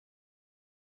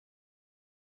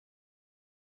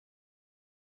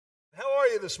are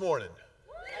you this morning?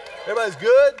 Everybody's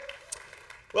good?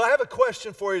 Well, I have a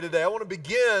question for you today. I want to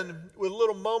begin with a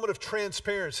little moment of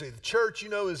transparency. The church,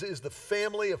 is the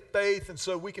family of faith, and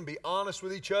so we can be honest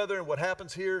with each other, and what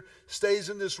happens here stays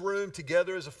in this room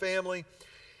together as a family.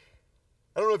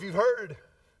 I don't know if you've heard,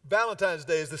 Valentine's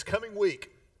Day is this coming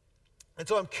week. And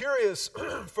so I'm curious,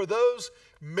 for those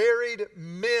married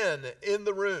men in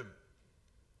the room,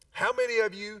 how many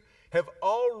of you have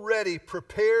already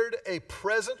prepared a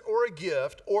present or a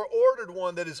gift or ordered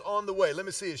one that is on the way? Let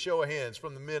me see a show of hands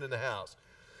from the men in the house.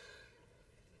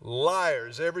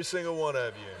 Liars, every single one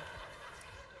of you.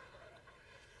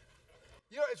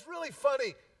 It's really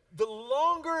funny. The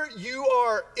longer you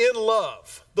are in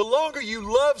love, the longer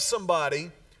you love somebody,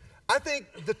 I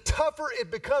think the tougher it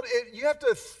becomes. You have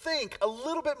to think a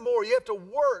little bit more. You have to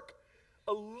work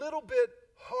a little bit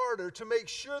harder to make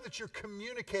sure that you're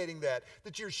communicating that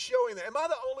you're showing that. Am I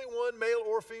the only one, male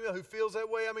or female, who feels that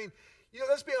way? I mean,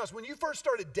 let's be honest. When you first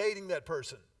started dating that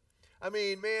person, I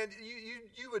mean, man,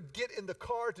 you would get in the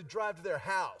car to drive to their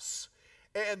house,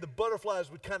 and the butterflies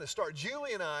would kind of start.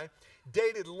 Julie and I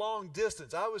dated long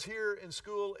distance. I was here in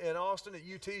school in Austin at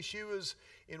UT. She was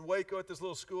in Waco at this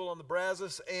little school on the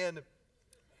Brazos, and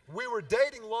we were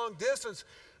dating long distance,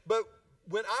 but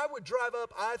when I would drive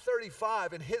up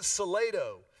I-35 and hit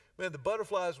Salado, man, the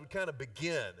butterflies would kind of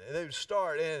begin, and they would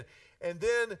start. And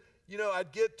then,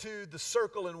 I'd get to the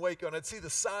Circle in Waco, and I'd see the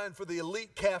sign for the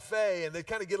Elite Cafe, and they'd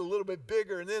kind of get a little bit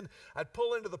bigger. And then I'd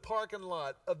pull into the parking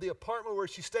lot of the apartment where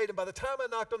she stayed, and by the time I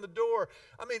knocked on the door,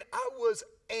 I mean, I was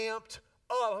amped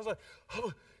up. I was like,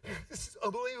 oh, this is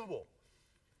unbelievable.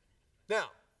 Now,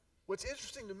 what's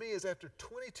interesting to me is after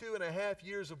 22 and a half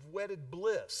years of wedded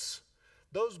bliss,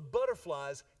 those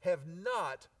butterflies have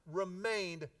not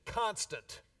remained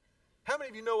constant. How many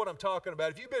of you know what I'm talking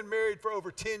about? If you've been married for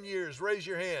over 10 years, raise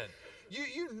your hand.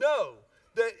 You know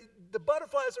that the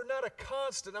butterflies are not a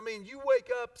constant. I mean, you wake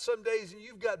up some days and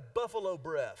you've got buffalo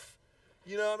breath.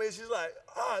 It's just like,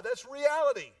 that's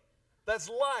reality. That's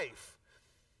life.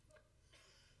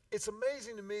 It's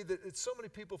amazing to me that so many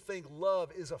people think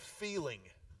love is a feeling,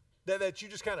 that you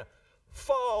just kind of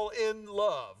fall in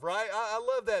love, right? I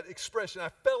love that expression. I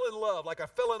fell in love, like I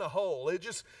fell in a hole. It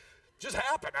just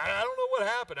happened. I don't know what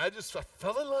happened. I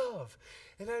fell in love.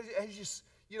 And I just,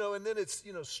 and then it's,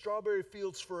 strawberry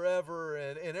fields forever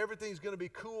and everything's going to be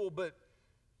cool, but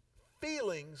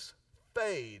feelings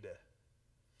fade.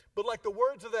 But like the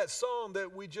words of that song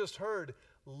that we just heard,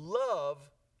 love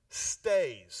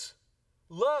stays.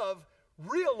 Love,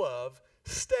 real love,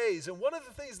 stays. And one of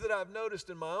the things that I've noticed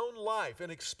in my own life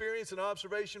and experience and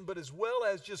observation, but as well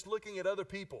as just looking at other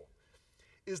people,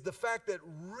 is the fact that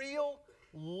real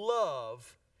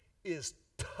love is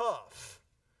tough.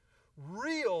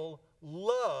 Real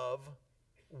love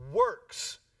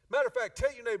works. Matter of fact,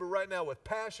 tell your neighbor right now with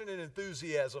passion and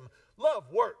enthusiasm,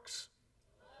 love works.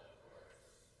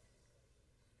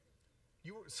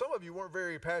 Some of you weren't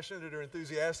very passionate or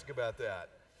enthusiastic about that.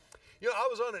 I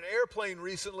was on an airplane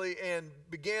recently and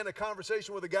began a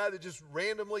conversation with a guy that just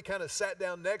randomly kind of sat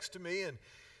down next to me, and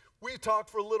we talked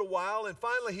for a little while, and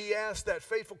finally he asked that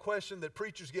fateful question that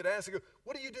preachers get asked. He goes,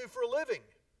 "What do you do for a living?"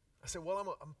 I said, "Well, I'm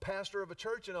a pastor of a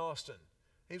church in Austin."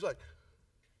 And he was like,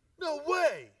 "No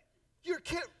way! Your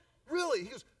kid, really?" He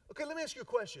goes, "Okay, let me ask you a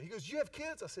question." He goes, "You have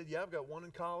kids?" I said, "Yeah, I've got one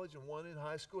in college and one in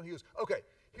high school." And he goes, "Okay,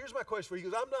 here's my question for you." He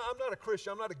goes, I'm not a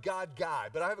Christian, I'm not a God guy,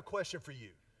 but I have a question for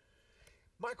you.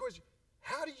 My question,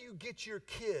 how do you get your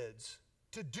kids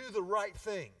to do the right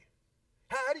thing?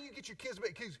 How do you get your kids to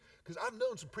make, because I've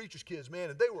known some preachers' kids,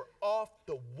 man, and they were off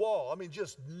the wall. I mean,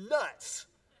 just nuts.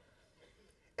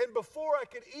 And before I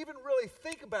could even really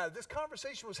think about it, this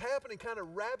conversation was happening kind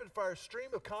of rapid fire stream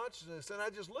of consciousness, and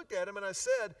I just looked at him and I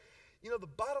said, the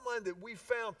bottom line that we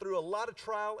found through a lot of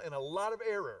trial and a lot of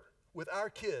error with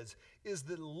our kids is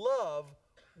that love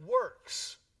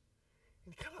works.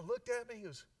 And he kind of looked at me, he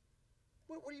goes,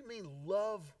 What do you mean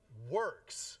love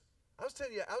works? I was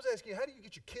asking you, how do you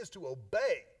get your kids to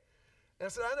obey? And I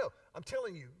said, I know. I'm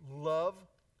telling you, love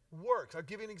works. I'll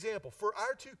give you an example. For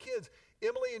our two kids,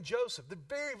 Emily and Joseph, the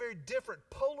very, very different,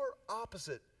 polar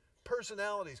opposite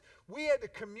personalities, we had to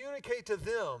communicate to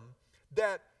them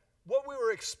that what we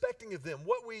were expecting of them,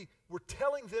 what we were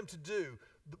telling them to do,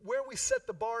 where we set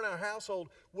the bar in our household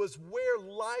was where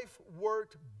life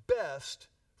worked best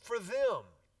for them.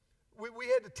 We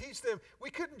had to teach them. We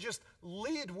couldn't just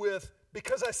lead with,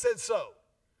 because I said so.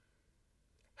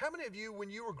 How many of you,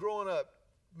 when you were growing up,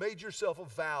 made yourself a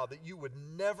vow that you would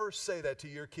never say that to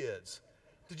your kids?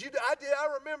 Did you? I did.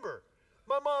 I remember.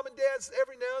 My mom and dad's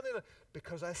every now and then,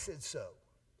 because I said so.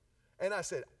 And I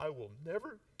said, I will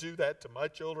never do that to my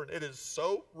children. It is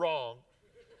so wrong.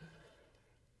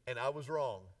 and I was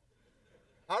wrong.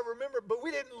 I remember, but we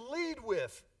didn't lead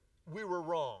with, we were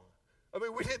wrong. I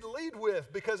mean, we didn't lead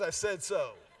with, because I said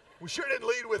so. We sure didn't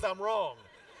lead with, I'm wrong.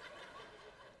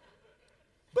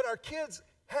 But our kids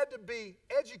had to be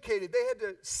educated. They had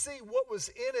to see what was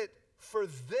in it for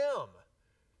them.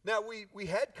 Now, we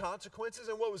had consequences,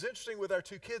 and what was interesting with our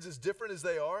two kids, as different as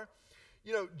they are,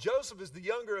 you know, Joseph is the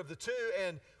younger of the two,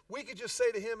 and we could just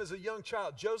say to him as a young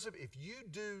child, Joseph, if you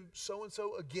do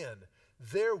so-and-so again,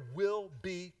 there will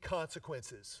be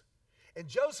consequences. And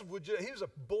Joseph he was a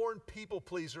born people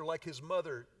pleaser like his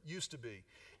mother used to be.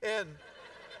 And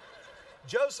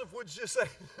Joseph would just say,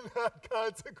 not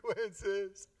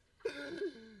consequences.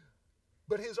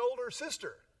 But his older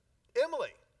sister,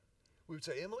 Emily, we would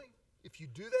say, Emily, if you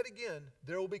do that again,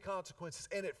 there will be consequences.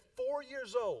 And at 4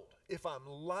 years old, if I'm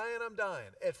lying, I'm dying.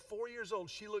 At 4 years old,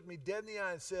 she looked me dead in the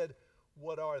eye and said,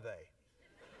 what are they?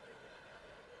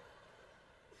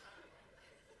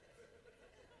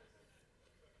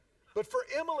 But for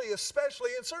Emily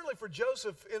especially, and certainly for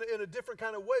Joseph in a different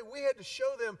kind of way, we had to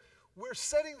show them we're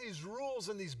setting these rules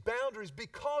and these boundaries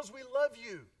because we love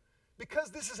you,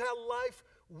 because this is how life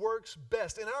works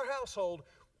best. In our household,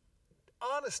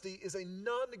 honesty is a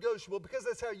non-negotiable because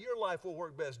that's how your life will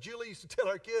work best. Julie used to tell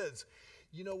our kids,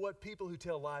 you know what? People who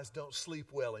tell lies don't sleep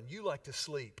well, and you like to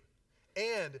sleep.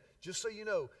 And just so you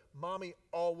know, Mommy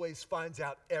always finds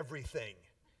out everything.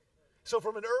 So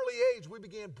from an early age, we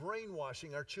began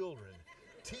brainwashing our children,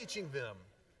 teaching them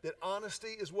that honesty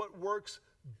is what works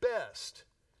best.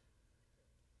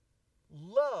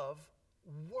 Love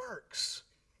works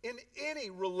in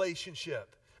any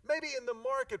relationship. Maybe in the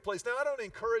marketplace. Now, I don't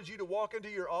encourage you to walk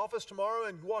into your office tomorrow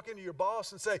and walk into your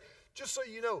boss and say, just so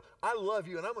you know, I love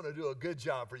you and I'm going to do a good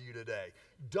job for you today.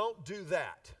 Don't do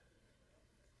that.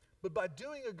 But by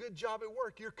doing a good job at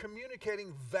work, you're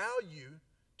communicating value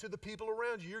to the people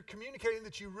around you. You're communicating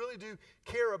that you really do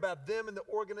care about them and the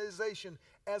organization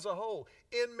as a whole.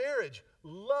 In marriage,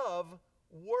 love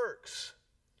works.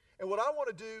 And what I want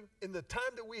to do in the time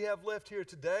that we have left here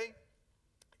today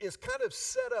is kind of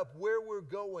set up where we're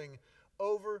going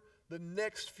over the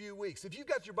next few weeks. If you've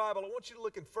got your Bible, I want you to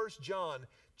look in 1 John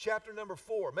chapter number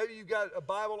 4. Maybe you've got a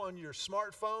Bible on your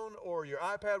smartphone or your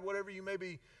iPad, whatever you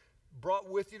maybe brought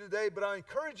with you today. But I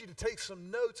encourage you to take some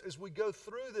notes as we go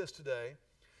through this today,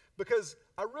 because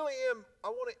I want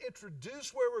to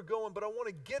introduce where we're going, but I want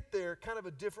to get there kind of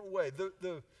a different way.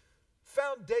 The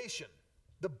foundation,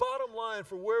 the bottom line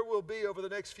for where we'll be over the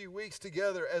next few weeks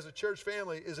together as a church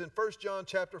family is in 1 John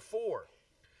chapter 4.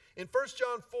 In 1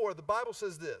 John 4, the Bible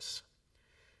says this,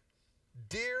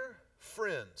 dear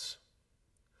friends,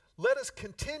 let us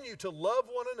continue to love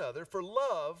one another, for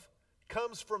love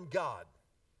comes from God.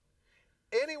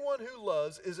 Anyone who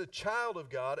loves is a child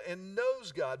of God and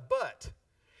knows God, but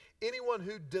anyone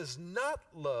who does not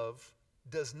love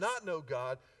does not know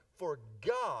God, for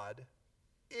God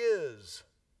is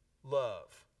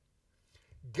love.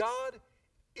 God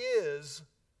is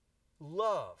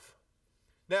love.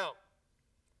 Now,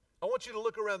 I want you to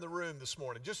look around the room this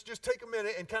morning. Just take a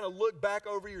minute and kind of look back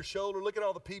over your shoulder. Look at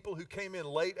all the people who came in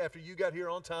late after you got here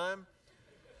on time.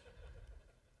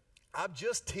 I'm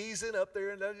just teasing up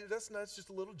there, and that's just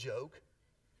a little joke.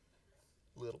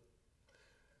 Little.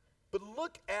 But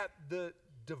look at the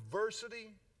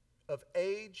diversity of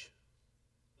age,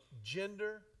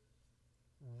 gender,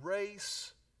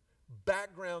 race,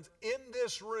 backgrounds in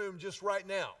this room just right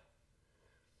now.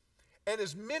 And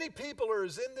as many people are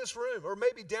as in this room, or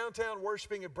maybe downtown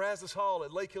worshiping at Brazos Hall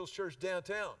at Lake Hills Church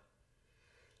downtown,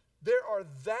 there are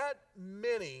that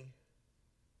many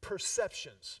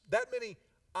perceptions, that many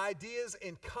ideas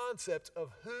and concepts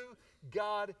of who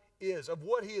God is, of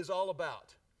what He is all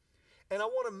about. And I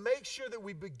want to make sure that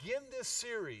we begin this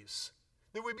series,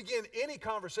 that we begin any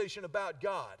conversation about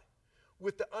God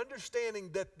with the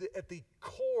understanding that at the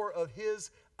core of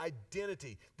His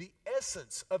identity, the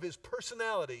essence of His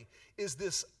personality is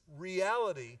this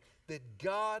reality that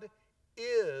God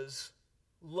is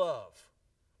love.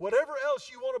 Whatever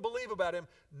else you want to believe about Him,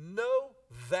 know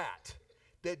that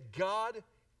God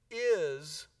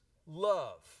is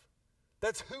love.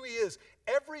 That's who He is.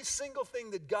 Every single thing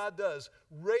that God does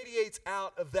radiates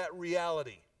out of that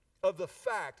reality, of the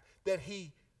fact that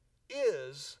He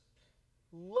is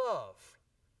love.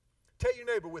 Tell your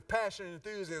neighbor with passion and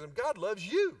enthusiasm, God loves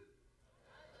you.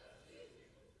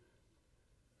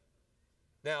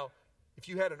 Now, if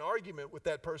you had an argument with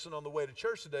that person on the way to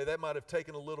church today, that might have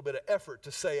taken a little bit of effort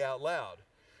to say out loud.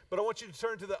 But I want you to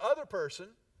turn to the other person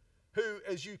who,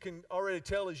 as you can already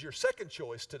tell, is your second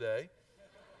choice today,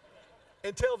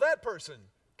 and tell that person,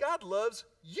 God loves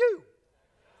you.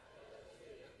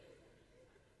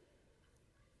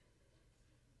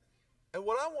 And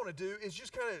what I want to do is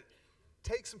just kind of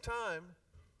take some time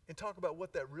and talk about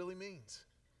what that really means.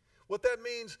 What that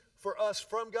means for us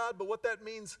from God, but what that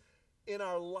means in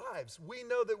our lives. We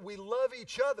know that we love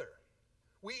each other.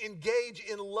 We engage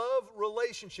in love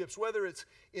relationships, whether it's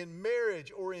in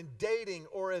marriage or in dating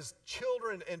or as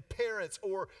children and parents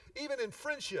or even in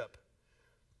friendship.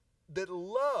 That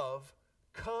love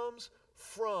comes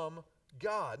from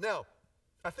God. Now,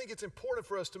 I think it's important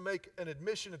for us to make an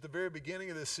admission at the very beginning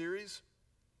of this series.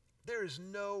 There is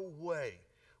no way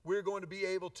we're going to be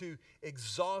able to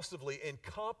exhaustively and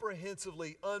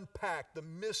comprehensively unpack the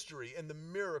mystery and the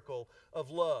miracle of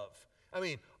love. I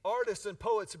mean, artists and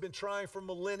poets have been trying for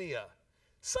millennia.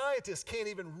 Scientists can't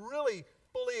even really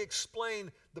fully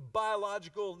explain the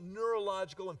biological,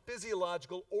 neurological, and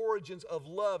physiological origins of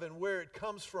love and where it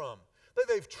comes from.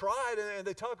 They've tried, and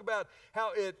they talk about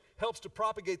how it helps to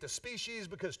propagate the species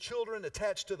because children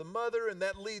attach to the mother, and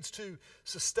that leads to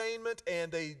sustainment, and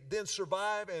they then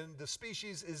survive, and the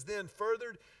species is then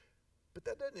furthered. But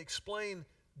that doesn't explain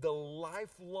the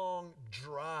lifelong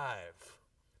drive,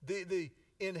 the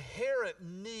inherent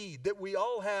need that we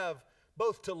all have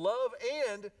both to love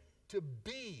and to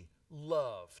be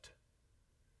loved.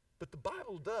 But the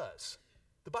Bible does.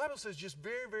 The Bible says just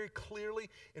very, very clearly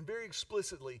and very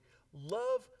explicitly,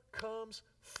 love comes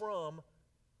from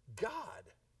God.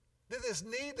 This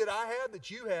need that I have, that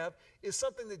you have, is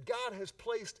something that God has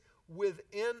placed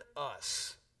within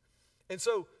us. And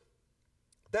so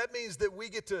that means that we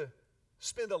get to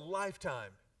spend a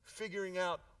lifetime figuring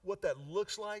out what that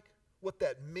looks like, what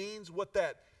that means, what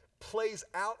that plays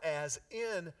out as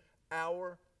in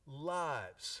our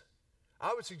lives.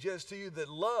 I would suggest to you that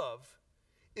love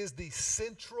is the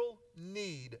central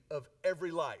need of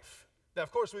every life. Now,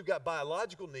 of course, we've got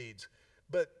biological needs,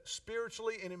 but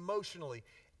spiritually and emotionally,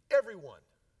 everyone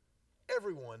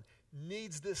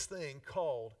needs this thing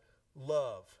called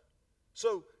love.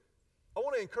 So I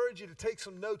want to encourage you to take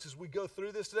some notes as we go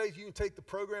through this today. You can take the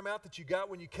program out that you got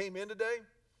when you came in today.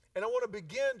 And I want to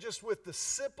begin just with the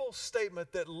simple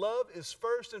statement that love is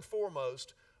first and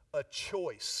foremost a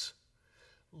choice.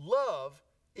 Love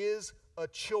is a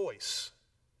choice.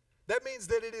 That means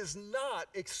that it is not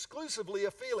exclusively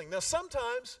a feeling. Now,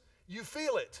 sometimes you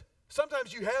feel it.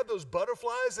 Sometimes you have those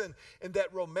butterflies and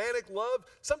that romantic love.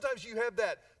 Sometimes you have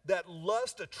that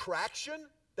lust attraction,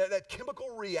 that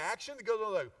chemical reaction that goes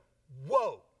on like,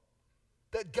 whoa,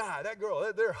 that guy, that girl,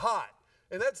 they're hot.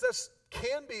 And that's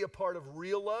can be a part of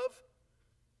real love,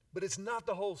 but it's not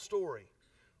the whole story.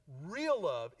 Real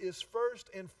love is first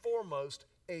and foremost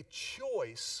a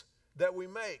choice that we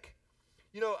make.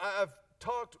 You know, I've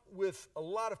talked with a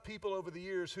lot of people over the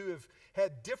years who have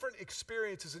had different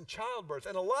experiences in childbirth.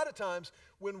 And a lot of times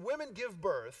when women give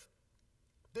birth,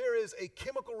 there is a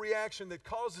chemical reaction that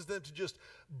causes them to just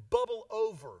bubble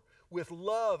over with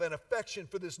love and affection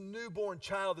for this newborn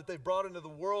child that they've brought into the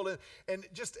world. And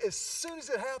just as soon as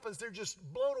it happens, they're just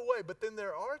blown away. But then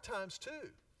there are times too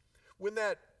when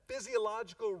that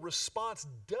physiological response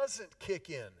doesn't kick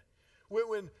in.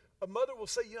 When a mother will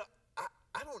say, you know,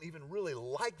 I don't even really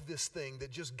like this thing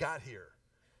that just got here.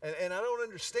 And I don't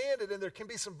understand it, and there can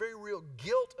be some very real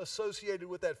guilt associated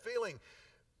with that feeling.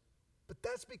 But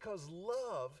that's because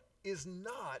love is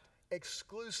not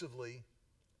exclusively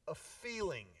a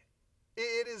feeling.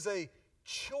 It is a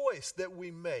choice that we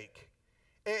make.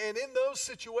 And in those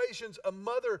situations, a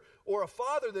mother or a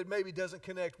father that maybe doesn't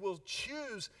connect will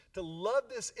choose to love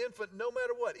this infant no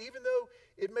matter what, even though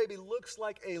it maybe looks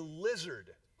like a lizard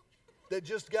that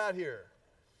just got here.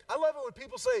 I love it when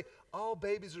people say, all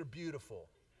babies are beautiful.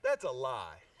 That's a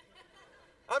lie.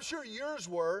 I'm sure yours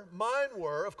were, mine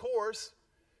were, of course.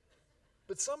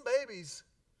 But some babies,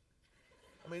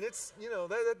 I mean, it's, you know,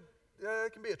 that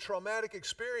can be a traumatic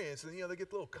experience. And, you know, they get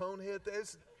the little cone head.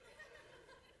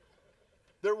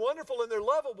 They're wonderful and they're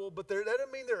lovable, but that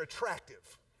doesn't mean they're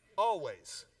attractive,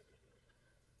 always.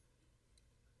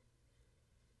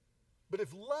 But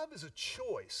if love is a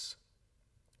choice,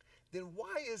 then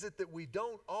why is it that we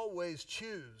don't always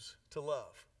choose to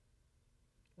love?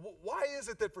 Why is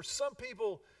it that for some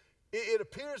people, it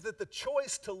appears that the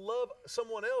choice to love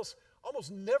someone else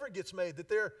almost never gets made, that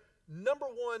their number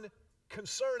one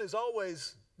concern is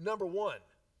always number one?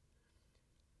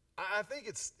 I think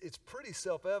it's pretty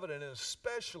self-evident, and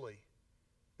especially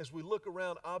as we look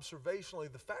around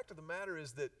observationally, the fact of the matter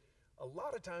is that a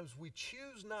lot of times we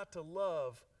choose not to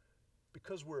love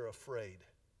because we're afraid.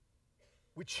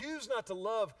 We choose not to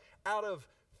love out of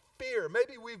fear.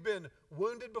 Maybe we've been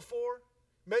wounded before.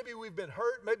 Maybe we've been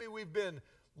hurt. Maybe we've been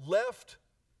left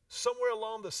somewhere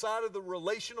along the side of the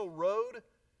relational road,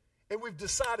 and we've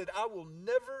decided, I will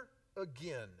never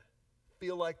again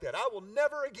feel like that. I will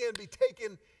never again be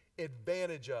taken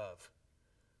advantage of.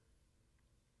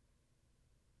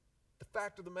 The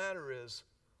fact of the matter is,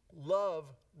 love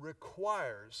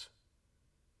requires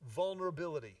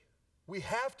vulnerability. We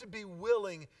have to be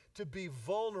willing to be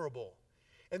vulnerable.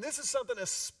 And this is something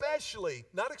especially,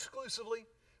 not exclusively,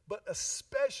 but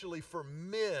especially for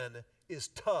men is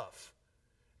tough.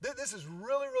 This is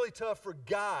really, really tough for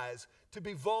guys to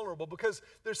be vulnerable because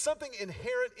there's something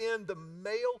inherent in the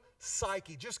male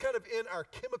psyche, just kind of in our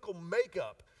chemical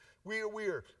makeup. We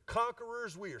are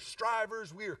conquerors, we are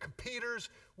strivers, we are competitors.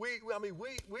 We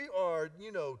are,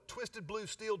 twisted blue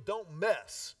steel, don't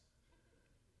mess.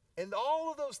 And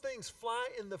all of those things fly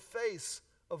in the face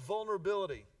of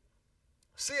vulnerability.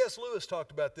 C.S. Lewis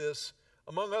talked about this,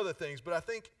 among other things, but I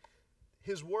think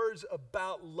his words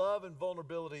about love and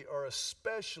vulnerability are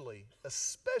especially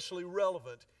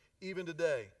relevant even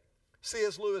today.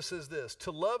 C.S. Lewis says this: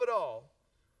 to love at all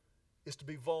is to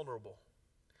be vulnerable.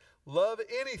 Love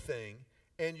anything,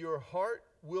 and your heart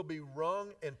will be wrung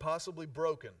and possibly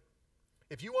broken.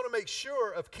 If you want to make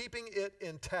sure of keeping it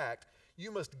intact,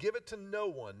 you must give it to no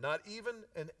one, not even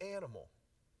an animal.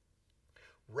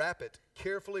 Wrap it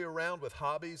carefully around with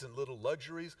hobbies and little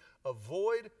luxuries.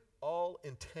 Avoid all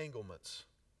entanglements.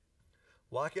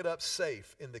 Lock it up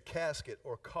safe in the casket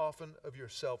or coffin of your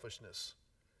selfishness.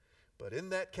 But in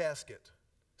that casket,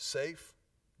 safe,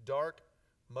 dark,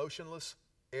 motionless,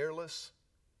 airless,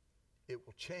 it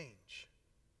will change.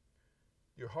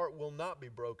 Your heart will not be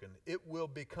broken. It will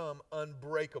become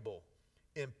unbreakable,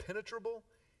 impenetrable,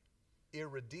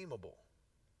 irredeemable.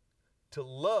 To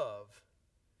love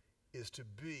is to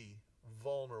be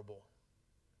vulnerable.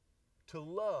 To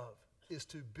love is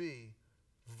to be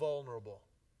vulnerable.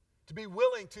 To be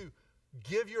willing to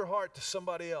give your heart to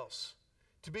somebody else.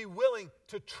 To be willing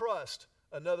to trust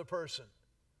another person.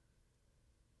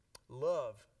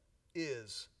 Love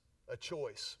is a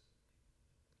choice.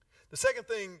 The second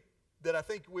thing that I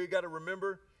think we got to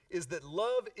remember is that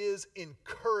love is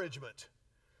encouragement.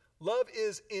 Love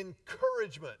is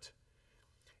encouragement.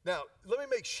 Now, let me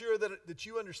make sure that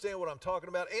you understand what I'm talking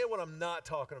about and what I'm not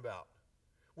talking about.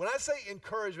 When I say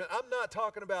encouragement, I'm not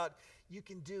talking about, you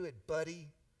can do it, buddy.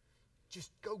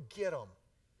 Just go get them.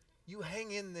 You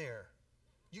hang in there.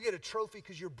 You get a trophy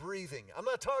because you're breathing. I'm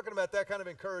not talking about that kind of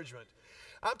encouragement.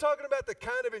 I'm talking about the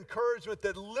kind of encouragement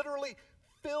that literally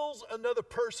fills another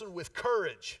person with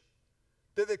courage,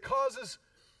 that causes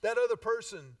that other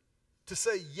person to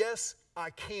say, yes, I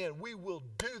can. We will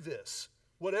do this.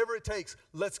 Whatever it takes,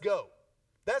 let's go.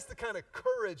 That's the kind of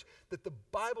courage that the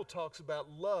Bible talks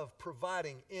about love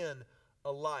providing in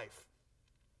a life.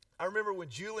 I remember when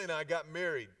Julie and I got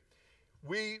married,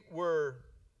 we were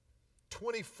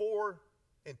 24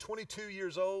 and 22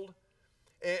 years old,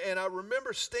 and I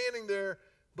remember standing there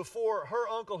before her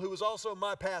uncle, who was also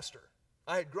my pastor.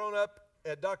 I had grown up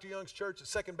at Dr. Young's church at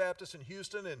Second Baptist in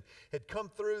Houston and had come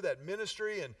through that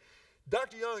ministry. And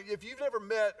Dr. Young, if you've never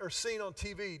met or seen on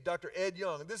TV Dr. Ed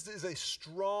Young, this is a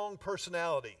strong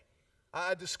personality.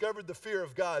 I discovered the fear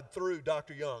of God through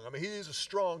Dr. Young. I mean, he is a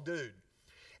strong dude.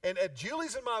 And at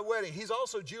Julie's and my wedding, he's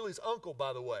also Julie's uncle,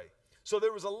 by the way. So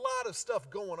there was a lot of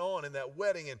stuff going on in that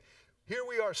wedding. And here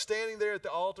we are standing there at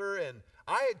the altar, and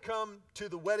I had come to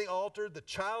the wedding altar, the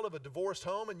child of a divorced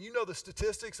home. And you know the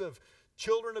statistics of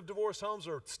children of divorced homes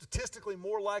are statistically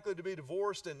more likely to be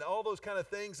divorced and all those kind of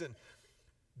things. And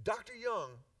Dr. Young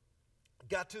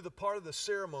got to the part of the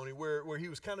ceremony where he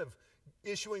was kind of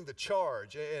issuing the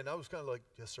charge. And I was kind of like,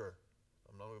 yes, sir.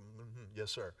 Yes,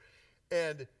 sir.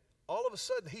 And all of a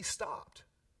sudden, he stopped.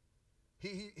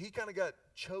 He kind of got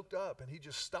choked up, and he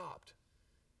just stopped.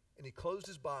 And he closed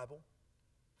his Bible,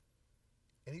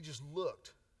 and he just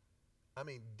looked,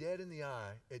 dead in the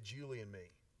eye at Julie and me.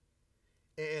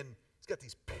 And he's got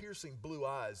these piercing blue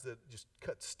eyes that just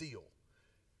cut steel.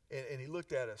 And he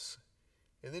looked at us,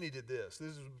 and then he did this. This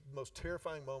is the most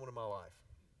terrifying moment of my life.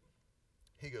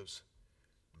 He goes,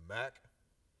 Mac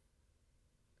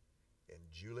and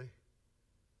Julie,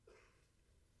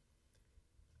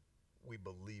 we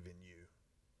believe in you.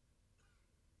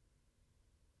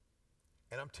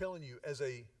 And I'm telling you, as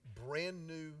a brand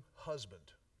new husband,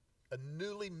 a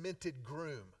newly minted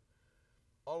groom,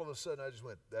 all of a sudden I just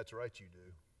went, that's right, you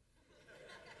do.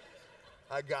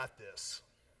 I got this.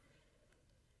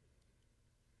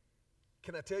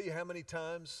 Can I tell you how many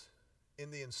times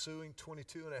in the ensuing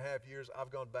 22 and a half years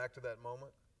I've gone back to that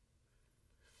moment?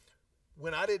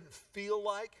 When I didn't feel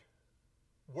like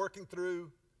working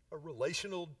through a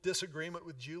relational disagreement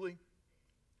with Julie,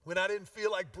 when I didn't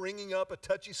feel like bringing up a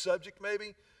touchy subject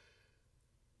maybe,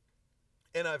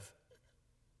 and I've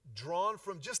drawn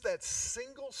from just that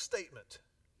single statement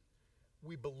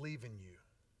we believe in you.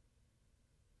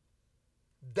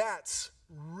 That's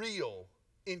real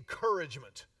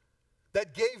encouragement.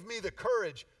 That gave me the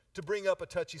courage to bring up a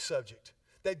touchy subject.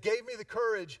 That gave me the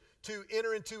courage to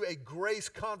enter into a grace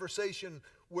conversation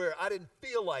where I didn't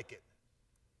feel like it.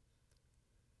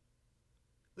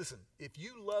 Listen, if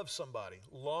you love somebody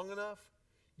long enough,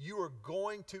 you are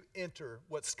going to enter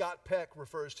what Scott Peck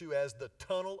refers to as the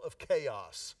tunnel of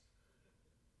chaos.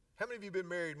 How many of you have been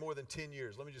married more than 10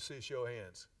 years? Let me just see a show of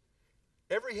hands.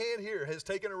 Every hand here has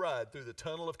taken a ride through the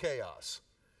tunnel of chaos,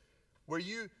 where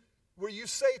you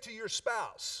say to your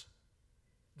spouse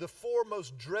the four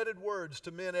most dreaded words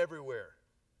to men everywhere: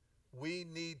 we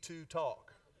need to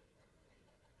talk.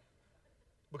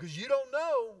 Because you don't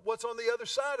know what's on the other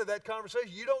side of that conversation.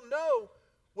 You don't know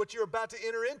what you're about to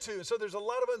enter into. And so there's a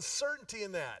lot of uncertainty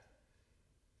in that.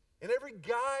 And every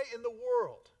guy in the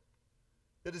world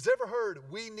that has ever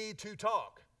heard "we need to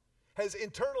talk" has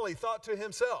internally thought to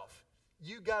himself,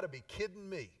 you got to be kidding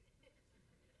me.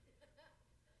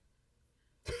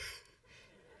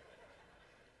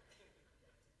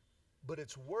 But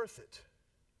it's worth it.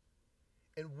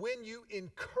 And when you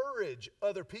encourage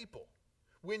other people,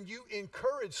 when you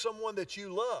encourage someone that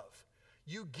you love,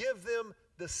 you give them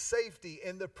the safety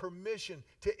and the permission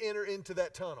to enter into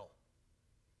that tunnel.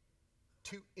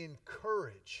 To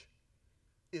encourage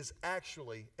is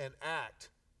actually an act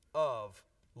of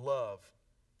love.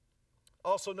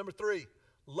 Also, number 3,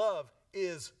 love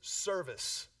is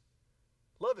service.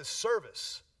 Love is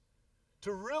service.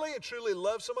 To really and truly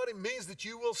love somebody means that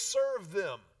you will serve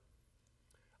them.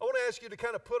 I want to ask you to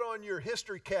kind of put on your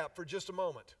history cap for just a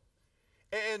moment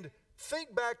and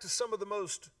think back to some of the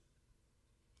most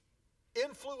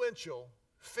influential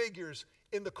figures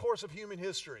in the course of human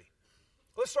history.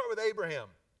 Let's start with Abraham.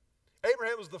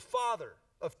 Abraham was the father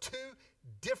of 2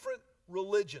 different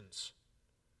religions.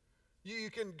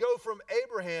 You can go from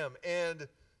Abraham and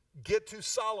get to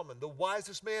Solomon, the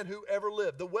wisest man who ever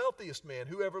lived, the wealthiest man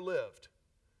who ever lived.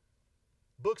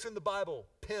 Books in the Bible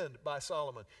penned by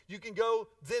Solomon. You can go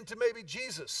then to maybe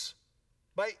Jesus.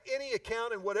 By any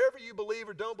account, and whatever you believe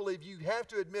or don't believe, you have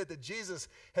to admit that Jesus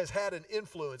has had an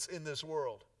influence in this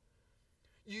world.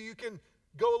 You can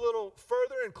go a little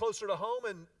further and closer to home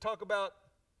and talk about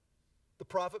the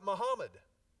prophet Muhammad.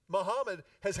 Muhammad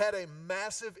has had a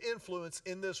massive influence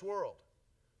in this world.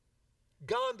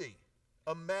 Gandhi,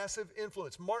 a massive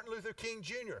influence. Martin Luther King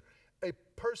Jr., a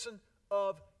person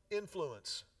of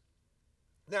influence.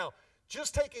 Now,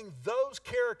 just taking those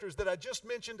characters that I just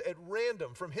mentioned at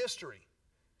random from history,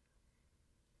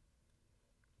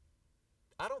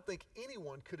 I don't think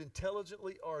anyone could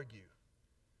intelligently argue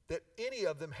that any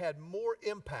of them had more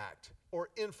impact or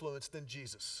influence than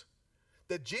Jesus.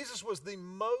 That Jesus was the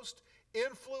most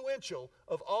influential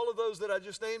of all of those that I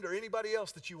just named, or anybody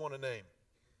else that you want to name.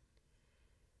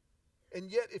 And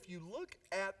yet, if you look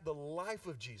at the life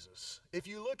of Jesus, if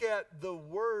you look at the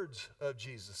words of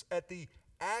Jesus, at the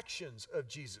actions of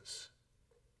Jesus,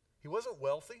 he wasn't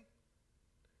wealthy.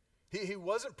 He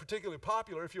wasn't particularly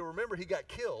popular. If you'll remember, he got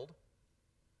killed.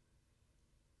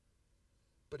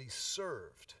 But he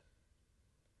served.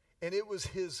 And it was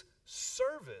his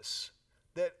service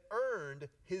that earned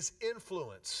his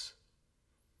influence.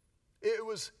 It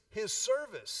was his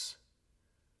service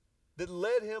that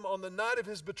led him on the night of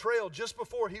his betrayal, just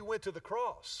before he went to the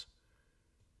cross,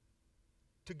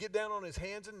 to get down on his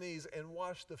hands and knees and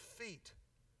wash the feet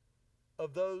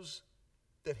of those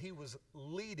that he was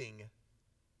leading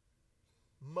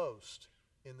most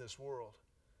in this world.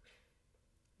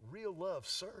 Real love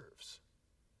serves.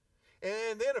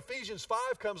 And then Ephesians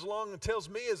 5 comes along and tells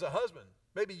me as a husband,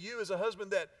 maybe you as a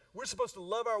husband, that we're supposed to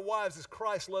love our wives as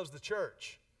Christ loves the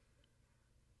church.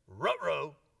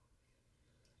 Ruh-roh.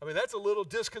 I mean, that's a little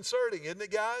disconcerting, isn't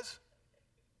it, guys?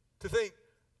 To think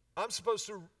I'm supposed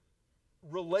to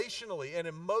relationally and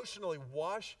emotionally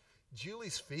wash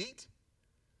Julie's feet?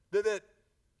 That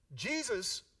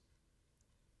Jesus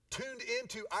tuned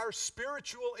into our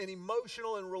spiritual and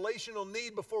emotional and relational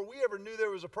need before we ever knew there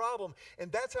was a problem.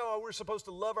 And that's how we're supposed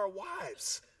to love our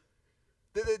wives.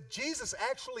 That Jesus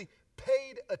actually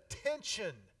paid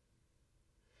attention.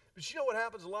 But you know what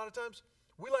happens a lot of times?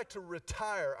 We like to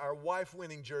retire our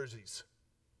wife-winning jerseys.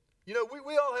 You know,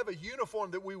 we all have a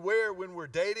uniform that we wear when we're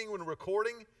dating, when we're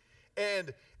recording.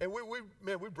 And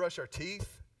we brush our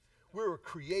teeth. We were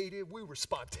creative. We were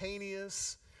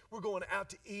spontaneous. We're going out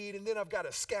to eat, and then I've got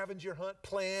a scavenger hunt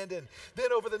planned, and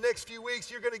then over the next few weeks,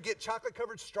 you're going to get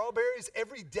chocolate-covered strawberries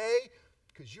every day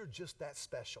because you're just that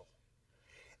special.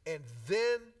 And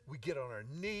then we get on our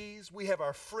knees. We have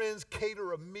our friends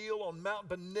cater a meal on Mount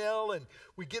Bonnell, and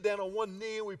we get down on one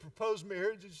knee and we propose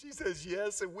marriage, and she says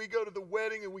yes, and we go to the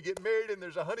wedding and we get married, and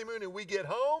there's a honeymoon, and we get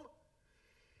home,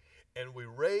 and we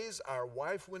raise our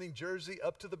wife-winning jersey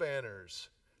up to the banners,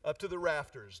 up to the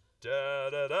rafters.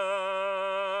 Da da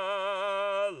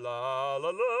da, la la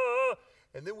la.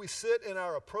 And then we sit in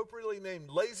our appropriately named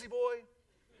lazy boy,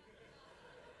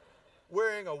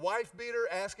 wearing a wife beater,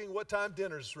 asking what time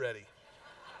dinner's ready.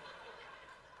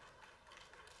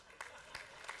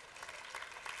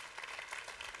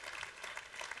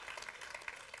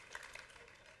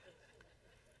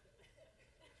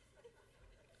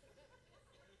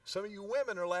 Some of you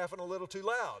women are laughing a little too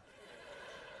loud,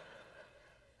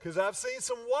 because I've seen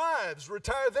some wives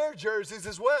retire their jerseys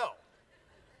as well.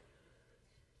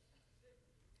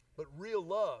 But real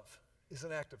love is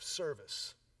an act of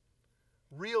service.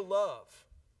 Real love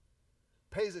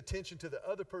pays attention to the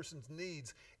other person's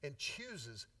needs and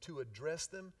chooses to address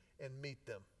them and meet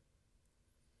them.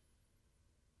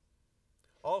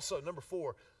 Also, number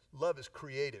 4, love is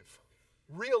creative.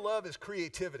 Real love is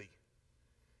creativity.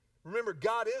 Remember,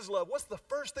 God is love. What's the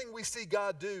first thing we see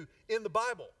God do in the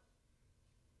Bible?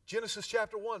 Genesis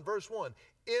chapter 1, verse 1.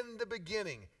 In the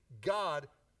beginning, God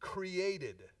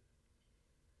created.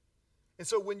 And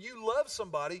so when you love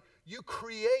somebody, you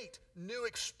create new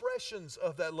expressions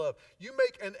of that love. You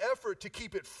make an effort to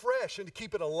keep it fresh and to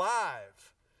keep it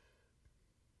alive.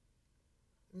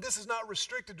 And this is not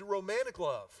restricted to romantic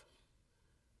love.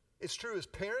 It's true as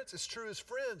parents. It's true as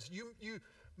friends. You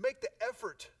make the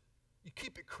effort. You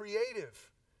keep it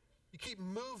creative. You keep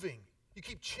moving. You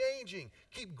keep changing.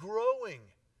 Keep growing.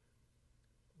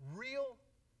 Real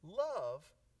love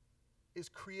is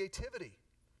creativity.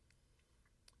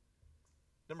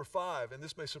 Number 5, and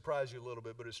this may surprise you a little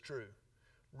bit, but it's true.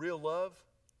 Real love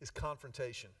is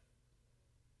confrontation.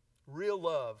 Real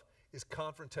love is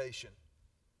confrontation.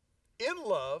 In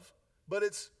love, but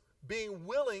it's being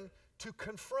willing to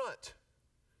confront,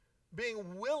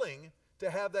 being willing to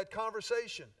have that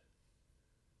conversation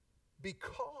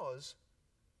because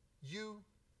you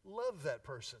love that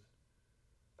person.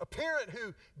 A parent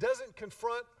who doesn't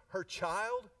confront her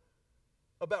child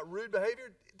about rude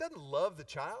behavior doesn't love the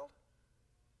child.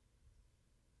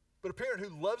 But a parent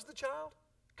who loves the child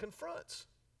confronts,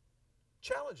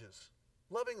 challenges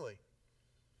lovingly.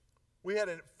 We had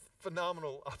a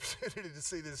phenomenal opportunity to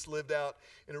see this lived out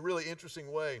in a really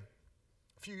interesting way.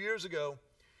 A few years ago,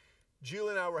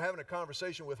 Julie and I were having a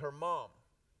conversation with her mom.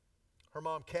 Her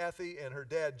mom, Kathy, and her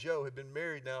dad, Joe, have been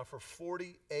married now for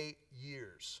 48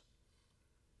 years.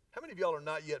 How many of y'all are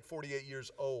not yet 48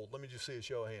 years old? Let me just see a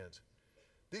show of hands.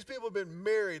 These people have been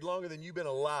married longer than you've been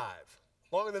alive,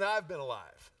 longer than I've been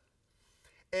alive.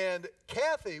 And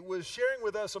Kathy was sharing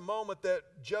with us a moment that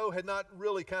Joe had not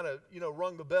really kind of,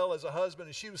 rung the bell as a husband.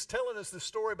 And she was telling us this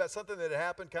story about something that had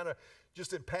happened kind of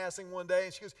just in passing one day.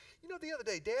 And she goes, the other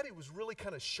day, Daddy was really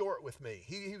kind of short with me.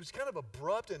 He was kind of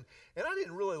abrupt, and I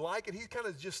didn't really like it. He kind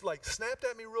of just like snapped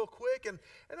at me real quick. And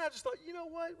I just thought, you know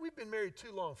what? We've been married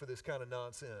too long for this kind of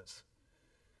nonsense.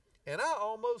 And I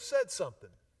almost said something.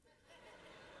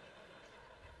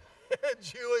 And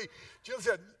Julie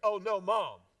said, oh, no,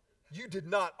 Mom. You did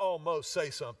not almost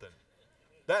say something.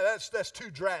 That's too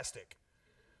drastic.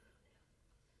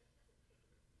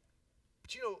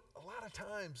 But a lot of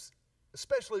times,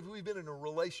 especially if we've been in a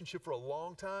relationship for a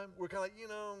long time, we're kind of like,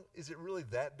 is it really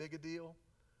that big a deal?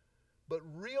 But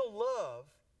real love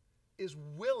is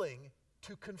willing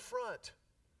to confront.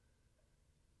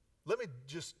 Let me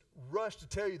just rush to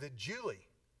tell you that Julie,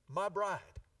 my bride,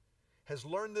 has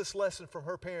learned this lesson from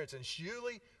her parents, and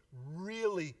Julie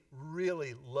really,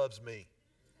 really loves me.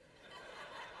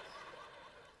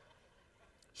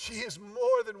 She is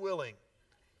more than willing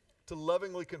to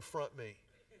lovingly confront me.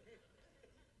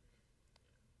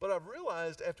 But I've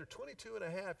realized after 22 and a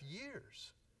half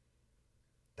years,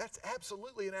 that's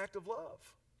absolutely an act of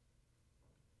love.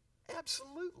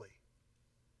 Absolutely.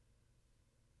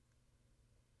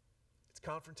 It's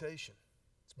confrontation.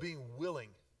 It's being willing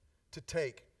to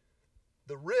take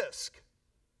the risk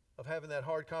of having that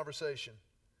hard conversation.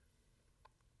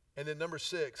 And then number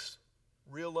 6,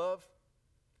 real love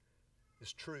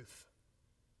is truth.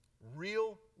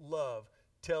 Real love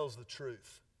tells the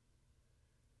truth.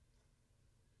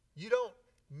 You don't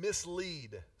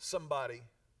mislead somebody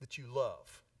that you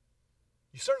love.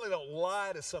 You certainly don't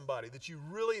lie to somebody that you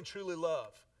really and truly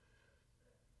love.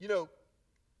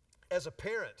 As a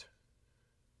parent,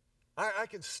 I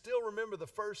can still remember the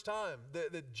first time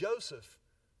that Joseph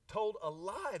told a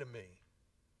lie to me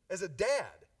as a dad.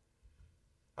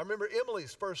 I remember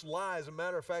Emily's first lie, as a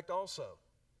matter of fact, also.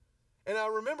 And I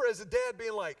remember as a dad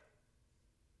being like,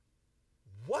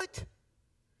 what?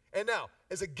 And now,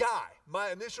 as a guy,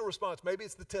 my initial response, maybe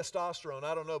it's the testosterone,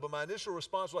 I don't know, but my initial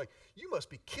response was like, you must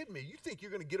be kidding me. You think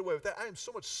you're going to get away with that? I am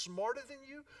so much smarter than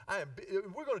you.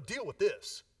 We're going to deal with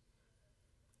this.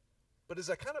 But as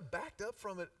I kind of backed up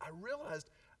from it, I realized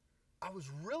I was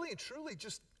really and truly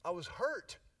I was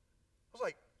hurt. I was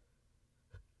like,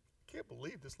 I can't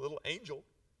believe this little angel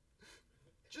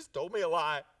just told me a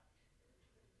lie.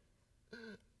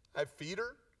 I feed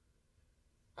her.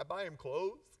 I buy him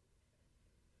clothes.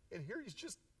 And here he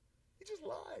just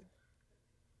lied.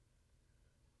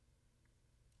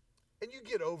 And you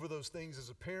get over those things as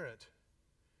a parent.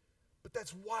 But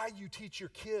that's why you teach your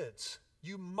kids.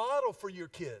 You model for your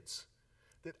kids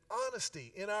that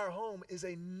honesty in our home is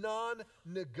a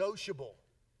non-negotiable.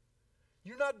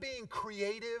 You're not being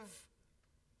creative.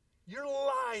 You're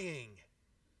lying.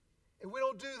 And we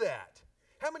don't do that.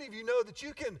 How many of you know that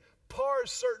you can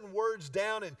parse certain words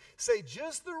down and say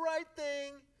just the right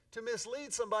thing to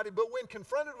mislead somebody, but when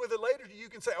confronted with it later, you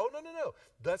can say, oh, no,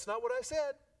 that's not what I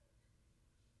said.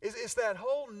 It's that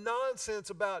whole nonsense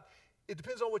about, it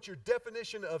depends on what your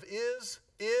definition of is.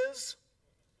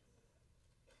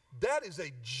 That is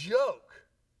a joke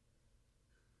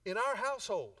in our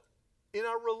household, in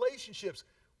our relationships.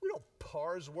 We don't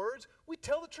parse words. We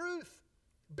tell the truth.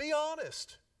 Be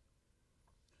honest.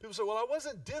 People say, well, I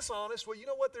wasn't dishonest. Well, you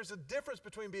know what? There's a difference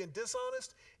between being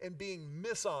dishonest and being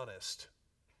mishonest.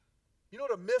 You know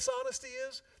what a mishonesty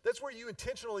is? That's where you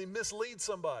intentionally mislead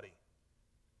somebody.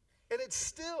 And it's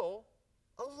still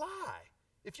a lie.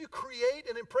 If you create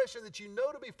an impression that you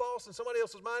know to be false in somebody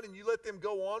else's mind and you let them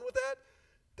go on with that,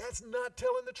 that's not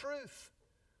telling the truth.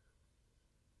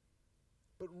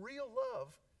 But real love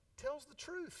tells the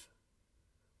truth.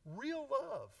 Real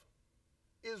love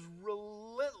is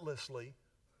relentlessly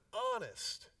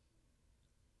honest.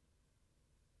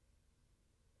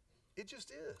 It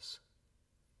just is.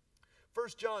 1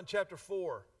 John chapter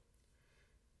 4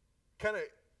 kind of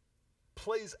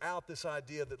plays out this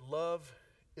idea that love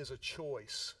is a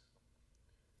choice.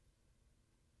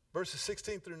 Verses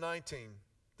 16 through 19,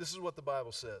 this is what the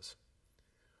Bible says.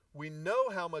 We know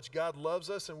how much God loves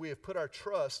us, and we have put our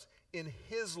trust in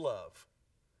His love.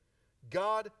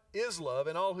 God is love,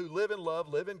 and all who live in love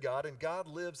live in God, and God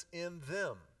lives in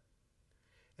them.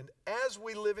 And as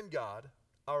we live in God,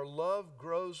 our love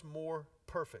grows more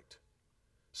perfect.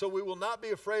 So we will not be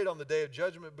afraid on the day of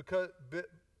judgment,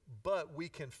 but we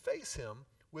can face Him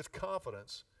with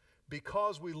confidence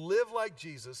because we live like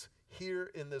Jesus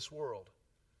here in this world.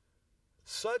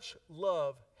 Such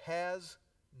love has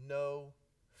no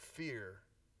fear,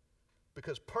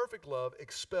 because perfect love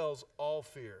expels all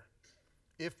fear.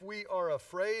 If we are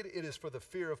afraid, it is for the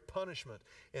fear of punishment.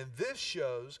 And this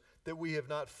shows that we have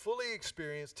not fully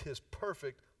experienced His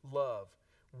perfect love.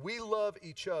 We love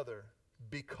each other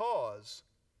because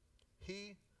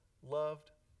He loved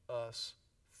us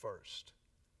first.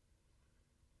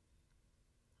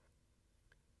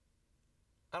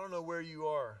 I don't know where you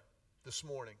are this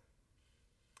morning.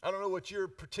 I don't know what your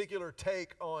particular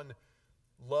take on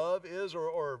love is,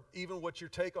 or even what your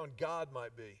take on God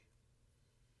might be.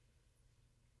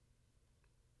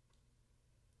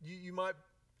 You might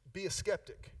be a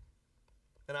skeptic.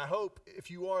 And I hope, if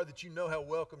you are, that you know how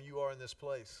welcome you are in this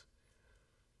place.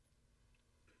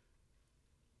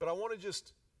 But I want to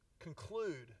just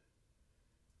conclude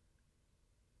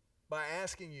by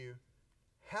asking you,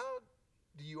 how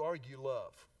do you argue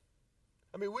love?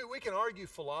 I mean, we can argue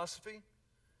philosophy.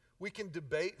 We can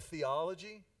debate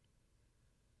theology.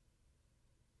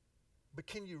 But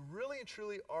can you really and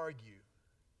truly argue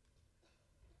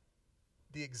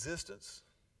the existence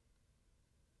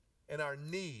and our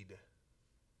need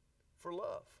for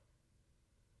love?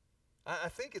 I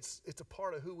think it's a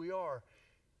part of who we are.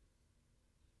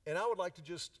 And I would like to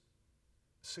just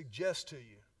suggest to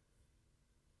you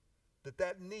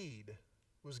that need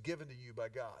was given to you by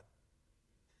God.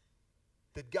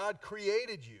 That God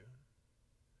created you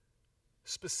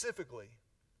specifically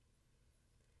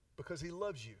because He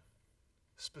loves you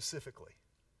specifically.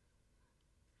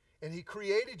 And He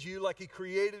created you like He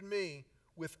created me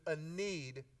with a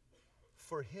need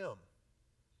for Him.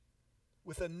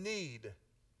 With a need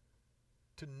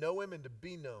to know Him and to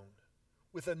be known.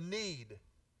 With a need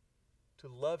to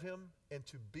love Him and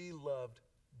to be loved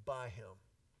by Him.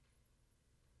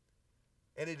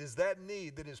 And it is that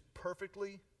need that is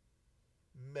perfectly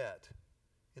met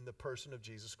in the person of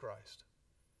Jesus Christ.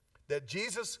 That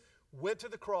Jesus went to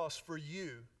the cross for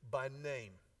you by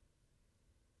name.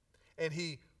 And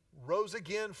He rose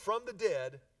again from the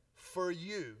dead for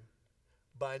you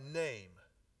by name.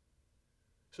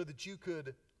 So that you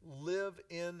could live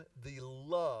in the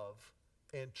love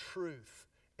and truth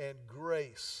and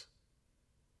grace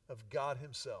of God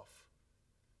himself.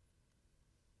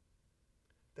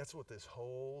 That's what this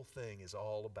whole thing is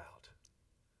all about.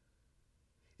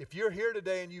 If you're here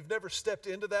today and you've never stepped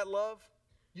into that love,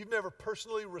 you've never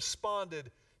personally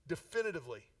responded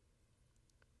definitively,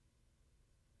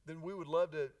 then we would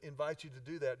love to invite you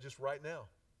to do that just right now.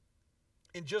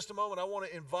 In just a moment, I want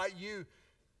to invite you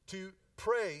to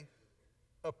pray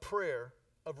a prayer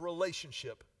of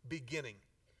relationship beginning.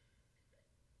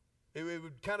 It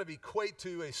would kind of equate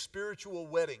to a spiritual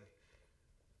wedding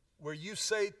where you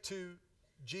say to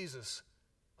Jesus,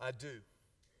 I do.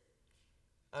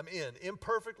 I'm in.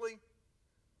 Imperfectly,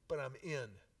 but I'm in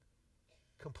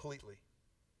completely.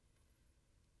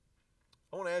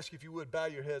 I want to ask you if you would bow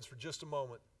your heads for just a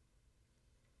moment.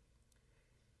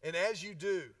 And as you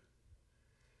do,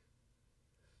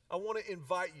 I want to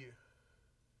invite you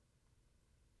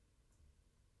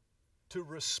to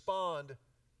respond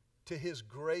to his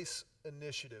grace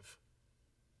initiative.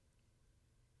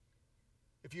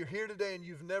 If you're here today and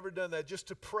you've never done that, just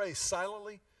to pray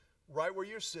silently right where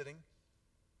you're sitting,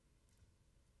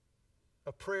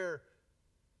 a prayer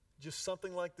just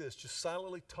something like this. Just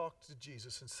silently talk to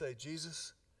Jesus and say,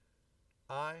 Jesus,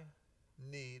 I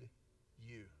need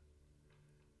you.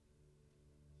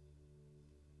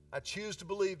 I choose to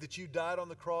believe that you died on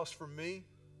the cross for me,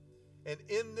 and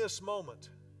in this moment,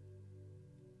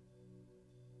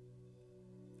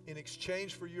 in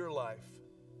exchange for your life,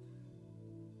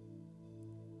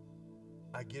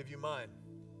 I give you mine.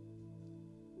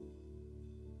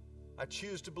 I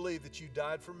choose to believe that you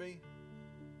died for me,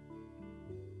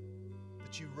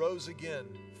 that you rose again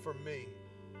for me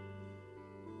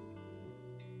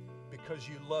because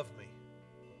you love me.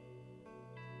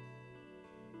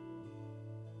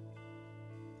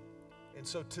 And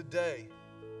so today,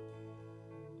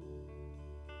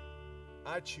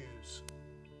 I choose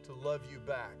to love you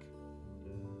back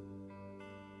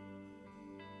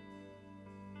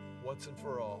once and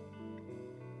for all.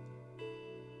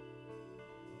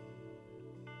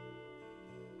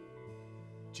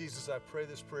 Jesus, I pray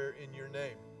this prayer in your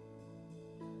name.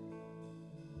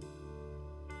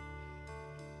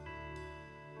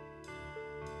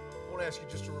 I want to ask you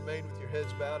just to remain with your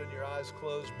heads bowed and your eyes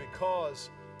closed, because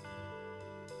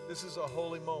this is a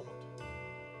holy moment.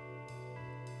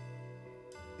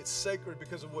 It's sacred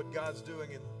because of what God's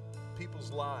doing in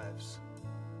people's lives.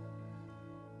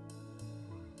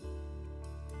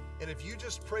 And if you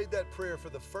just prayed that prayer for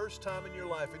the first time in your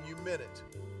life and you meant it,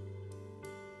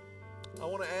 I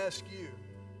want to ask you,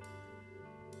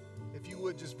 if you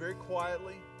would just very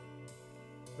quietly,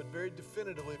 but very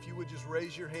definitively, if you would just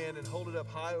raise your hand and hold it up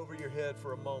high over your head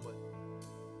for a moment.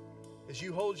 As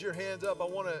you hold your hands up, I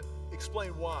want to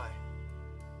explain why.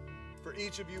 For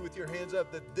each of you with your hands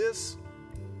up, that this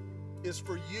is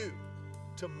for you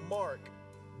to mark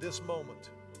this moment,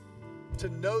 to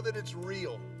know that it's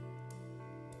real.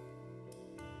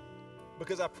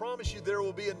 Because I promise you there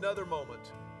will be another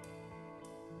moment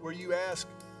where you ask,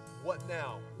 what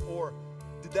now? Or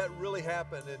did that really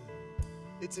happen? And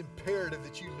it's imperative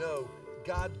that you know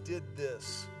God did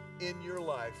this in your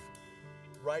life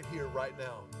right here, right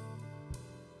now,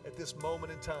 at this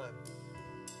moment in time.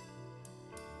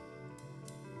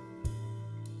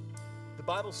 The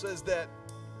Bible says that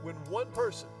when one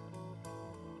person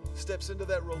steps into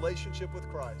that relationship with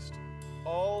Christ,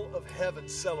 all of heaven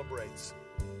celebrates.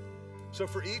 So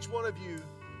for each one of you,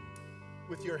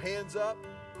 with your hands up,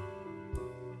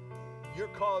 you're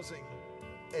causing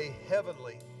a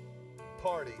heavenly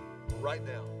party right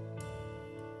now.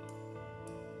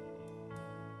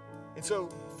 And so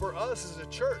for us as a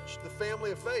church, the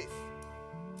family of faith,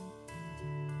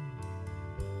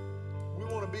 we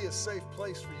want to be a safe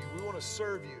place for you. We want to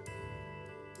serve you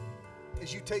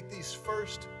as you take these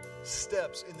first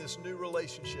steps in this new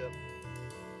relationship.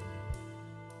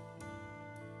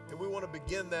 And we want to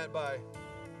begin that by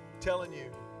telling you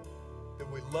that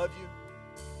we love you.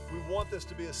 We want this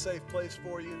to be a safe place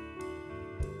for you.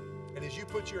 And as you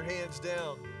put your hands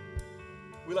down,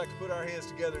 we like to put our hands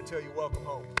together and tell you, welcome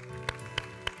home.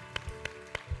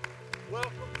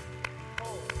 Welcome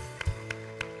home.